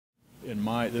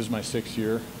this is my 6th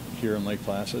year here in Lake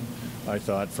Placid. I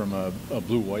thought from a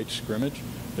blue-white scrimmage,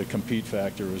 the compete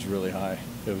factor was really high.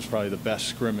 It was probably the best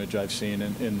scrimmage I've seen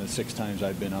in the 6 times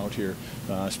I've been out here,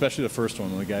 especially the first one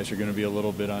when the guys are going to be a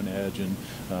little bit on edge and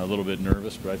a little bit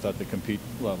nervous, but I thought the compete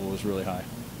level was really high.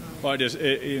 Well, what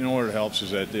it helps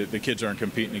is that the kids aren't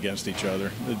competing against each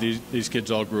other. These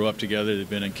kids all grew up together. They've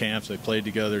been in camps. They played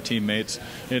together, teammates.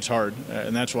 It's hard,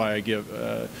 and that's why I give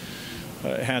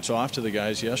hats off to the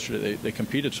guys yesterday. They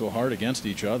competed so hard against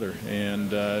each other,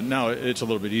 and now it's a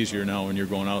little bit easier now when you're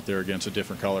going out there against a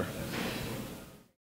different color.